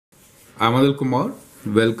I'm Anil Kumar.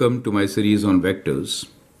 Welcome to my series on vectors.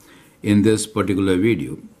 In this particular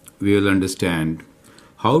video, we will understand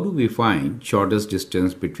how do we find shortest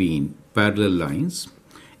distance between parallel lines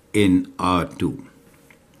in R2.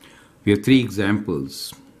 We have three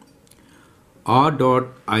examples. R dot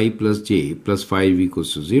I plus j plus 5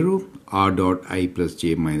 equals to 0, R dot I plus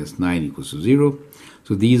j minus 9 equals to 0.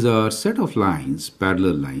 So these are set of lines,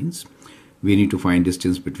 parallel lines. We need to find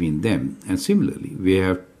distance between them. And similarly, we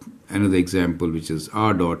have another example which is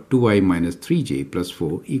R dot 2i minus 3j plus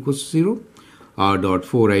 4 equals to 0, R dot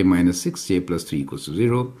 4i minus 6j plus 3 equals to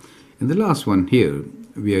 0. And the last one here,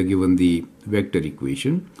 we are given the vector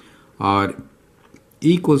equation R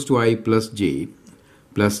equals to I plus j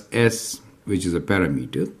plus s, which is a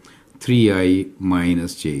parameter, 3i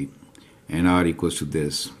minus j, and R equals to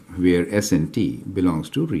this, where s and t belongs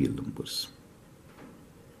to real numbers.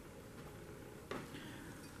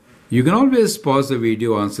 You can always pause the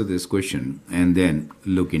video, answer this question, and then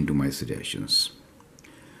look into my suggestions.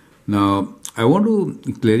 Now, I want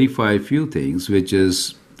to clarify a few things which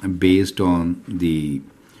is based on the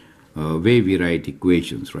way we write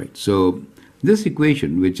equations, right? So, this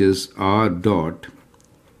equation, which is R dot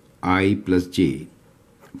I plus j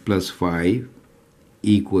plus 5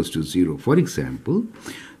 equals to 0. For example,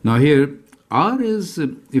 now here R is,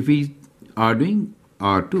 if we are doing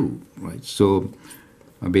R2, right? So,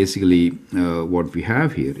 basically, what we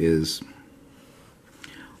have here is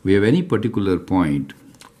we have any particular point,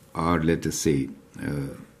 or let us say,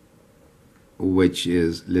 which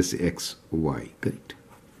is, let's say, x, y, correct?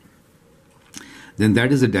 Then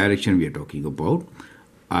that is the direction we are talking about,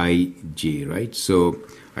 I, j, right? So,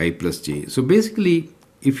 I plus j. So, basically,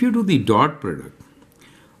 if you do the dot product,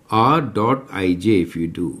 r dot ij, if you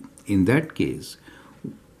do, in that case,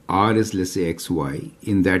 r is, let's say, x, y.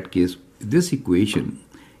 In that case, this equation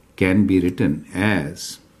can be written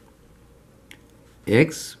as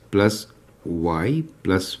x plus y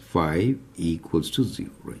plus 5 equals to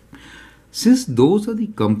 0, right? Since those are the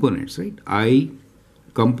components, right? I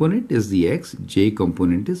component is the x, j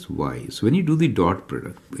component is y. So when you do the dot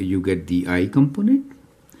product, you get the I component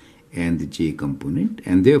and the j component,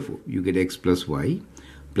 and therefore you get x plus y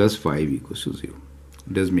plus 5 equals to 0.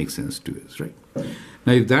 It does make sense to us, right?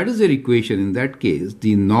 Now if that is their equation, in that case,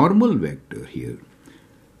 the normal vector here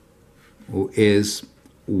is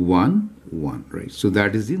 1, 1, right? So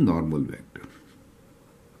that is the normal vector.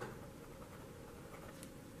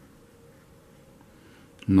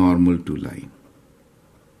 Normal to line.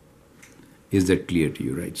 Is that clear to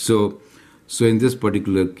you, right? So in this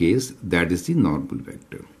particular case, that is the normal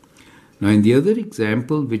vector. Now in the other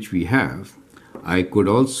example which we have, I could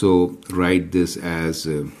also write this as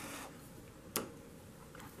when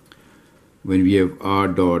we have R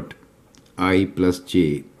dot I plus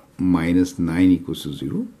j minus 9 equals to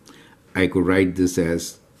 0, I could write this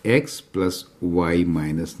as x plus y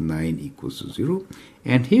minus 9 equals to 0.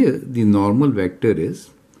 And here the normal vector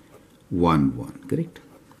is 1, 1, correct?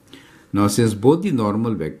 Now since both the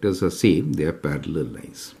normal vectors are same, they are parallel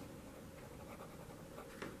lines.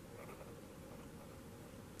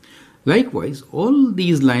 Likewise, all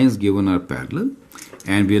these lines given are parallel,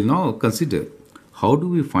 and we will now consider how do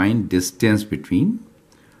we find distance between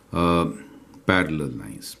parallel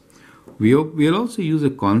lines. We will also use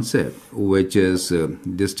a concept which is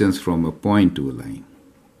distance from a point to a line.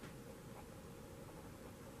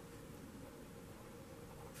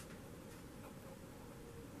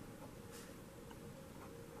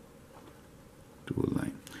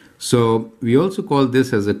 So we also call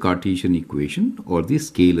this as a Cartesian equation or the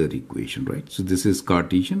scalar equation, right? So this is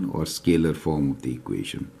Cartesian or scalar form of the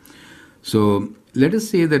equation. So let us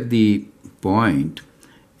say that the point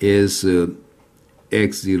is x0,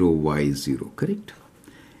 y0, correct?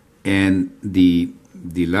 And the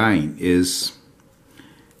line is,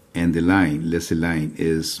 let's say line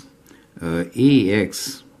is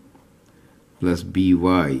ax plus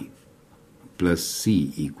by plus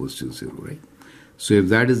c equals to 0, right? So if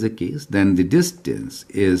that is the case, then the distance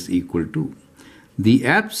is equal to the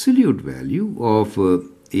absolute value of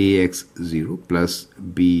ax0 plus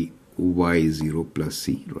by0 plus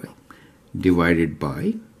c, right, divided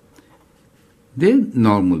by the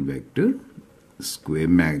normal vector square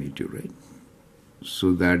magnitude, right?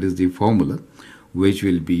 So that is the formula which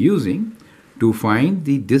we'll be using to find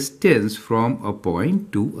the distance from a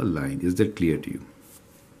point to a line. Is that clear to you?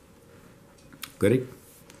 Correct?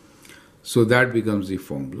 So that becomes the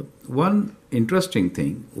formula. One interesting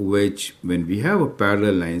thing, which when we have a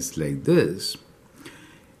parallel lines like this,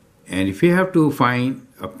 and if you have to find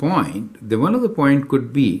a point, then one of the point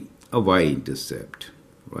could be a y-intercept,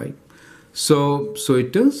 right? So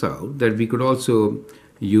it turns out that we could also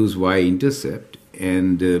use y-intercept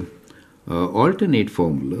and alternate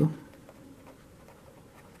formula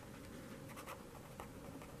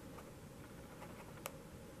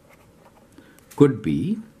could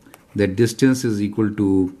be that distance is equal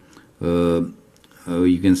to,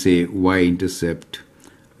 you can say y-intercept,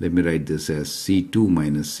 let me write this as C2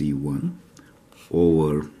 minus C1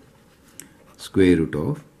 over square root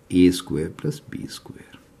of a square plus b square.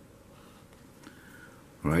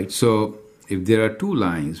 Right, so if there are two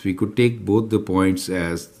lines, we could take both the points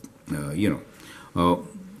as, one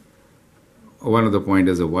of the point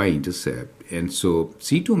as a y-intercept, and so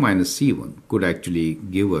C2 minus C1 could actually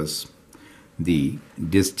give us the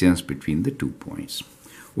distance between the 2 points.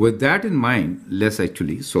 With that in mind, let's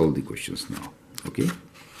actually solve the questions now. Okay.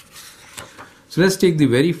 So let's take the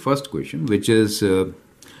very first question, which is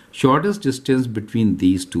shortest distance between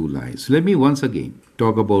these two lines. Let me once again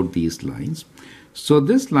talk about these lines. So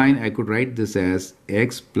this line, I could write this as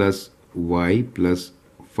x plus y plus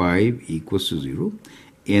 5 equals to 0.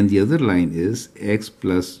 And the other line is x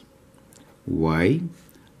plus y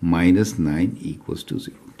minus 9 equals to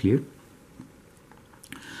 0. Clear?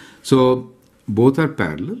 So both are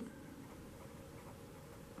parallel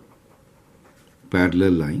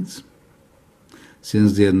lines,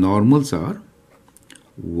 since their normals are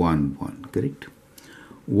 1, 1, correct?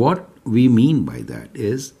 What we mean by that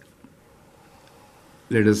is,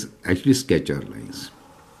 let us actually sketch our lines.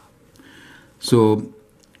 So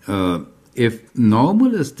if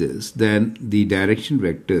normal is this, then the direction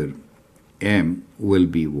vector m will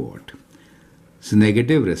be what? It's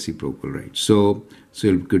negative reciprocal, right? So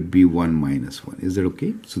it could be 1 minus 1. Is that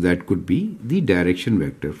okay? So that could be the direction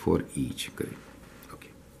vector for each, correct? Okay.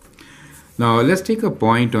 Now let's take a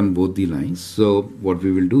point on both the lines. So what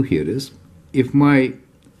we will do here is, if my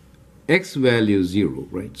x value is 0,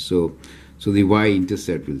 right? So the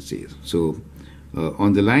y-intercept will say, so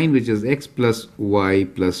on the line which is x plus y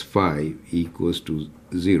plus 5 equals to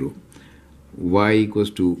 0, y equals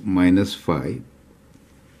to minus 5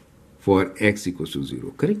 for x equals to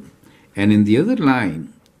 0, correct? And in the other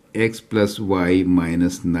line, x plus y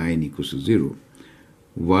minus 9 equals to 0,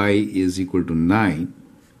 y is equal to 9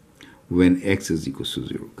 when x is equal to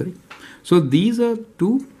 0, correct? So these are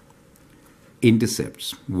two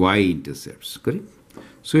intercepts, y-intercepts, correct?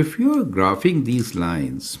 So if you are graphing these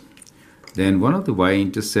lines, then one of the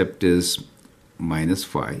y-intercept is minus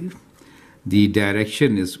 5. The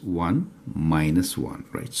direction is 1 minus 1,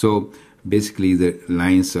 right? So basically the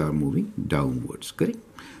lines are moving downwards, correct?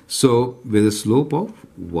 So with a slope of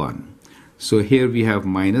 1. So here we have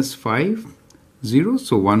minus 5, 0.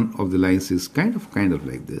 So one of the lines is kind of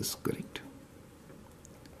like this, correct?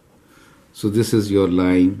 So this is your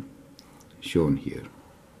line shown here.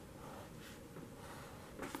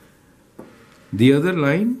 The other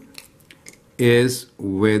line is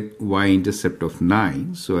with y-intercept of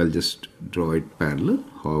 9. So I'll just draw it parallel,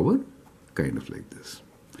 however, kind of like this,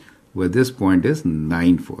 where this point is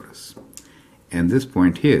 9 for us. And this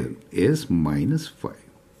point here is minus 5.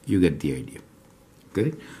 You get the idea.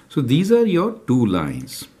 Correct? So these are your two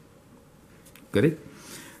lines. Correct?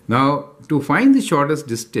 Now, to find the shortest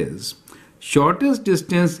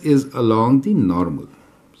distance is along the normal.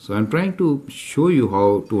 So I'm trying to show you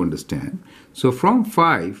how to understand. So from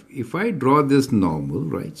 5, if I draw this normal,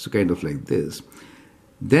 right, so kind of like this,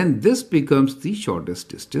 then this becomes the shortest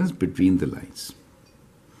distance between the lines.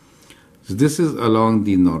 So this is along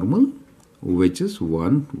the normal, which is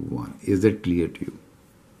 1, 1. Is that clear to you?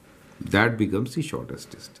 That becomes the shortest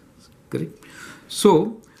distance, correct?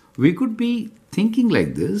 So we could be thinking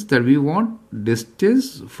like this, that we want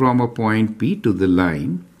distance from a point P to the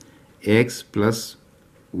line x plus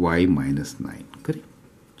y minus 9, correct?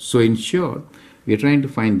 So in short, we are trying to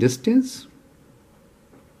find distance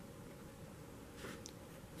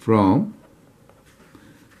from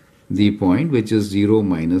the point which is 0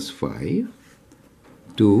 minus 5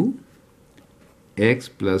 to x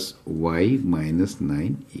plus y minus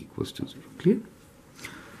 9 equals to 0. Clear?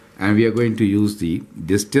 And we are going to use the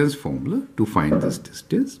distance formula to find this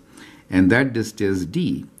distance. And that distance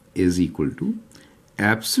d is equal to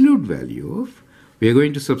absolute value of, we are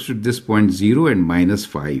going to substitute this point 0 and minus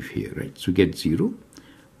 5 here, right? So we get 0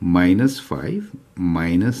 minus 5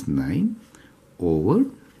 minus 9 over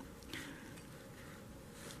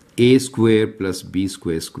a square plus b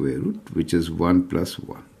square square root, which is 1 plus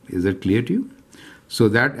 1. Is that clear to you? So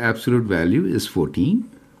that absolute value is 14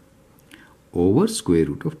 over square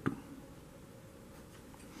root of 2.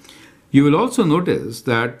 You will also notice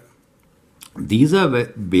that these are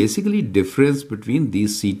basically difference between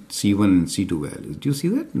these C1 and C2 values. Do you see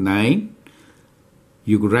that? 9,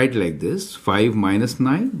 you could write like this, 5 minus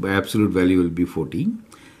 9, by absolute value will be 14.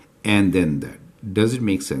 and then that. Does it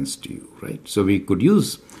make sense to you, right? So we could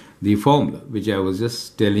use the formula, which I was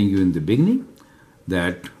just telling you in the beginning,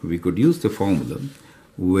 that we could use the formula,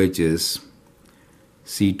 which is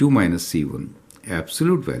C2 minus C1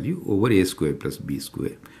 absolute value over A square plus B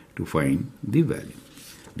square to find the value.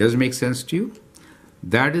 Does it make sense to you?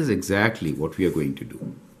 That is exactly what we are going to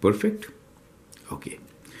do. Perfect? Okay.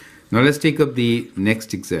 Now let's take up the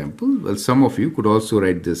next example. Well, some of you could also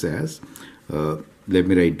write this as, let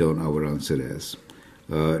me write down our answer as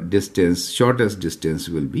distance, shortest distance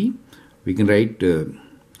will be, we can write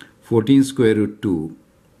 14 square root 2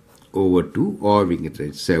 over 2, or we can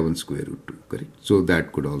write 7 square root 2, correct? So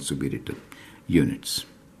that could also be written units.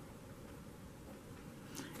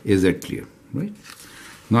 Is that clear, right?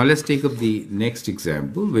 Now let's take up the next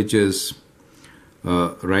example, which is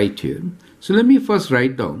right here. So let me first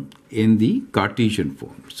write down in the Cartesian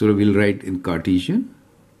form. So we'll write in Cartesian,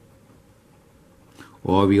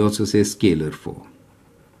 or we also say scalar form.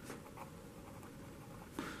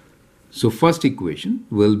 So first equation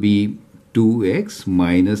will be 2x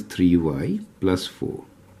minus 3y plus 4.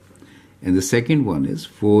 And the second one is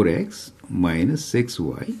 4x minus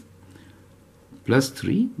 6y plus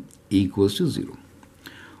 3 equals to 0.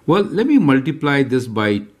 Well, let me multiply this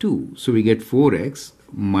by 2. So we get 4x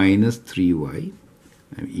minus 3y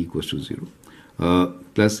equals to 0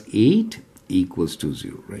 plus 8 equals to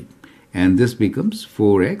 0, right? And this becomes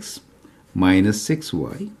 4x minus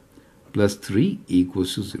 6y plus 3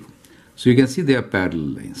 equals to 0. So you can see they are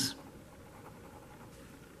parallel lines,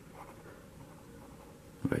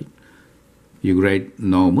 right? You write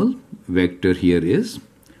normal vector here is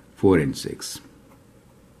 4 and 6.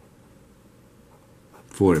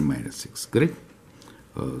 4 and minus 6, correct?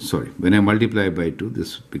 Sorry, when I multiply by 2,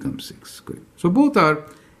 this becomes 6, correct? So both are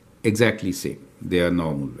exactly same. They are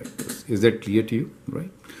normal vectors. Is that clear to you,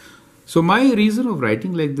 right? So my reason of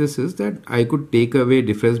writing like this is that I could take away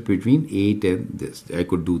difference between 8 and this. I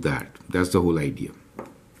could do that. That's the whole idea.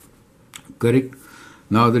 Correct?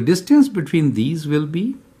 Now the distance between these will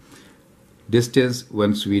be distance,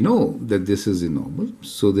 once we know that this is a normal.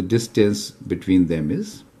 So the distance between them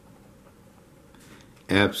is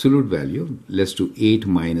absolute value, let's do 8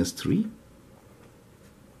 minus 3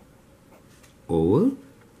 over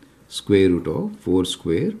square root of 4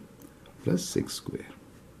 square plus 6 square.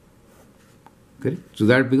 Correct? So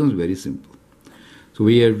that becomes very simple. So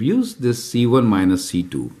we have used this C1 minus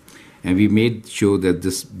C2 and we made sure that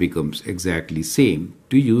this becomes exactly same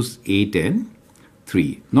to use 8 and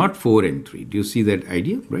 3, not 4 and 3. Do you see that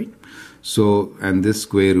idea, right? So, and this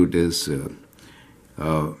square root is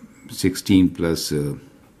 16 plus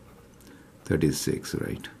 36,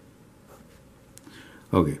 right?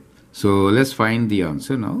 Okay, so let's find the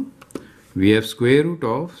answer now. We have square root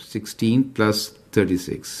of 16 plus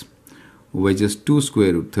 36, which is 2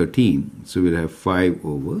 square root 13. So we'll have 5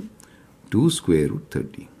 over 2 square root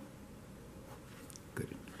 13.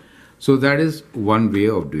 Correct. So that is one way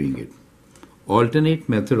of doing it. Alternate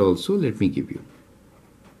method also, let me give you.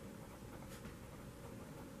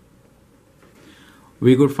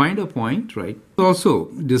 We could find a point, right? Also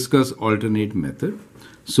discuss alternate method.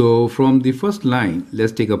 So from the first line,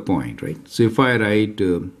 let's take a point, right? So if I write,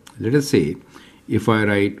 let us say, if I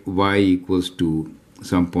write y equals to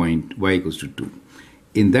some point y equals to 2.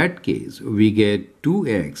 In that case, we get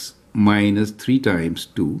 2x minus 3 times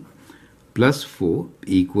 2 plus 4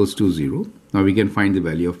 equals to 0. Now we can find the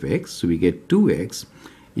value of x. So we get 2x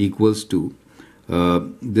equals to,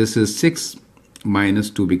 this is 6 minus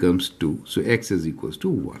 2 becomes 2. So x is equals to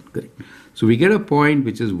 1. Correct? So we get a point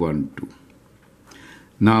which is 1, 2.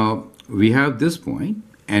 Now we have this point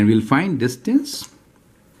and we'll find distance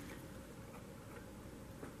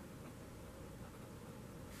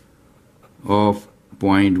of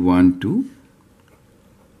point 1, 2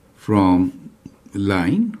 from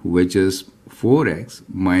line which is 4x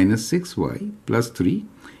minus 6y plus 3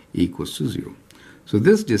 equals to 0. So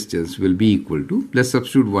this distance will be equal to, let's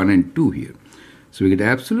substitute 1 and 2 here. So we get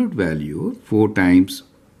absolute value of 4 times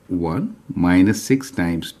 1 minus 6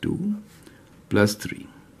 times 2 plus 3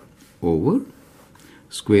 over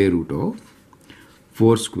square root of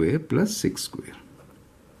 4 square plus 6 square.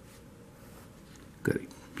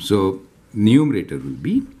 Correct. So numerator will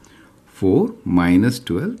be 4 minus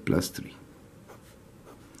 12 plus 3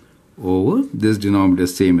 over this denominator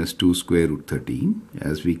same as 2 square root 13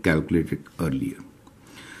 as we calculated earlier.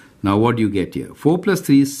 Now what do you get here? 4 plus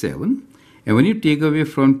 3 is 7. And when you take away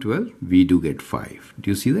from 12, we do get 5. Do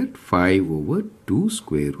you see that? 5 over 2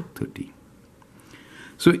 square root 13.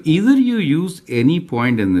 So either you use any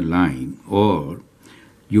point in the line or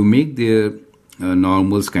you make their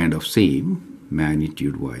normals kind of same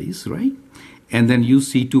magnitude wise, right? and then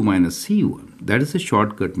use C2 minus C1. That is a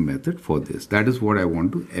shortcut method for this. That is what I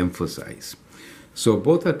want to emphasize. So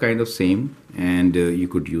both are kind of same, and you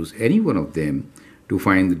could use any one of them to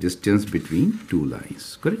find the distance between two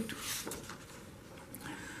lines, correct?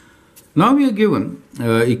 Now we are given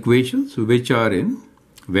equations which are in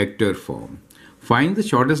vector form. Find the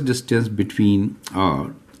shortest distance between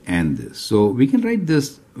R and this. So we can write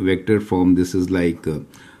this vector form. This is like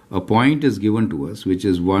a point is given to us, which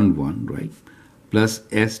is 1, 1, right? Plus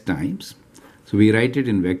S times. So we write it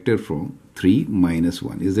in vector form 3 minus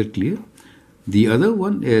 1. Is that clear? The other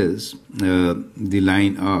one is the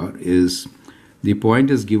line R is the point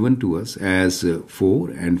is given to us as 4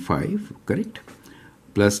 and 5, correct?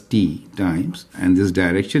 Plus T times, and this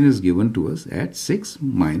direction is given to us at 6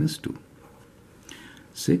 minus 2.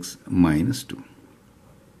 6 minus 2.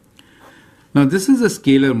 Now this is a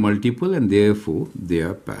scalar multiple, and therefore they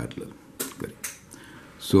are parallel. Correct.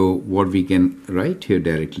 So what we can write here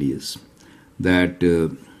directly is that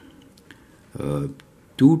 2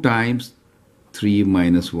 times 3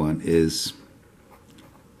 minus 1 is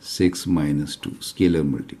 6 minus 2, scalar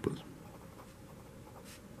multiple.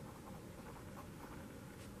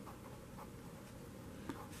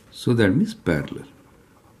 So that means parallel.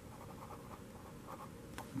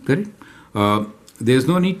 Correct? There is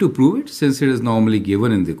no need to prove it, since it is normally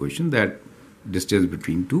given in the question that distance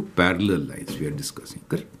between two parallel lines we are discussing.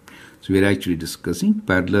 Correct? So we are actually discussing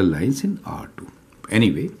parallel lines in R2.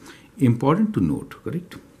 Anyway, important to note.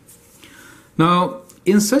 Correct? Now,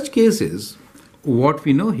 in such cases, what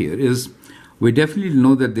we know here is we definitely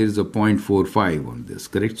know that there is a point 4,5 on this.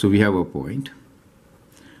 Correct? So we have a point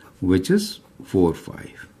which is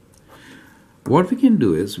 4,5. What we can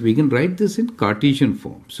do is we can write this in Cartesian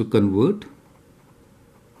form. So convert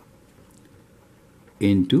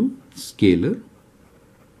into scalar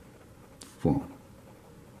form.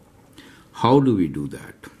 How do we do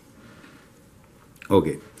that?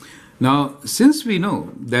 Okay. Now, since we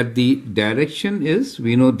know that the direction is,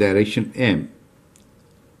 we know direction M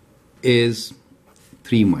is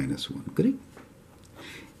 3 minus 1, correct?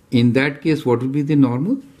 In that case, what will be the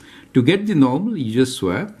normal? To get the normal, you just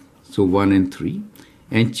swap, so 1 and 3,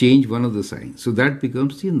 and change one of the signs. So that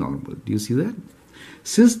becomes the normal. Do you see that?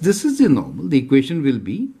 Since this is the normal, the equation will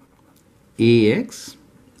be AX,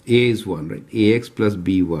 A is 1, right? AX plus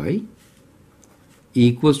BY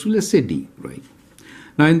equals to, let's say, D, right?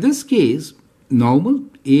 Now, in this case, normal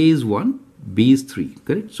A is 1, B is 3,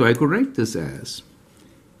 correct? So I could write this as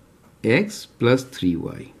X plus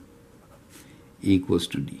 3Y equals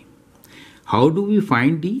to D. How do we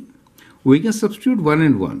find D? We can substitute 1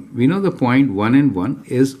 and 1. We know the point 1 and 1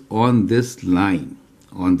 is on this line,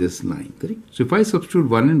 correct? So if I substitute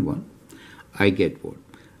 1 and 1, I get what?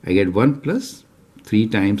 I get 1 plus 3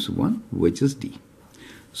 times 1, which is D.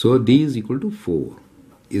 So D is equal to 4.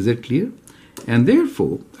 Is it clear? And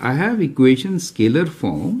therefore, I have equation scalar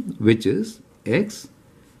form, which is X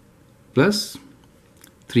plus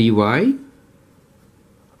 3Y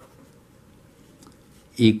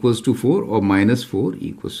equals to 4, or minus 4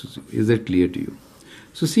 equals to 0. Is that clear to you?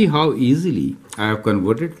 So see how easily I have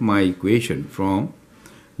converted my equation from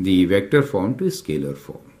the vector form to a scalar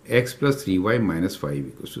form. X plus 3y minus 5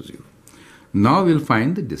 equals to 0. Now we'll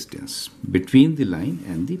find the distance between the line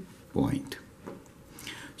and the point.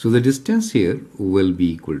 So the distance here will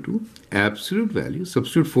be equal to absolute value,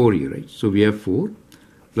 substitute 4 here, right? So we have 4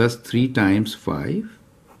 plus 3 times 5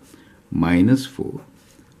 minus 4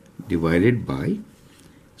 divided by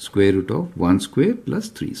square root of 1 square plus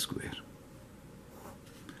 3 square,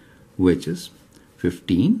 which is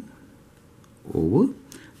 15 over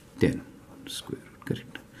 10 square root,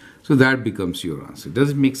 correct? So that becomes your answer.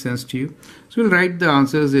 Does it make sense to you? So we'll write the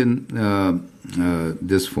answers in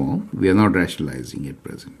this form. We are not rationalizing at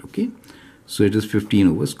present, okay? So it is 15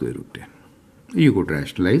 over square root 10. You could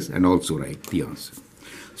rationalize and also write the answer.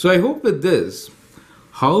 So I hope with this,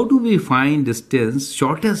 how do we find distance,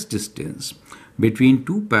 shortest distance between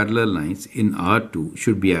two parallel lines in R2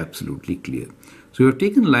 should be absolutely clear. So we have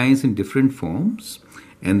taken lines in different forms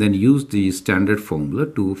and then used the standard formula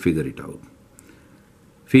to figure it out.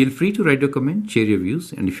 Feel free to write a comment, share your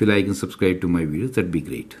views, and if you like and subscribe to my videos, that'd be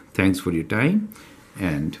great. Thanks for your time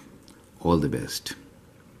and all the best.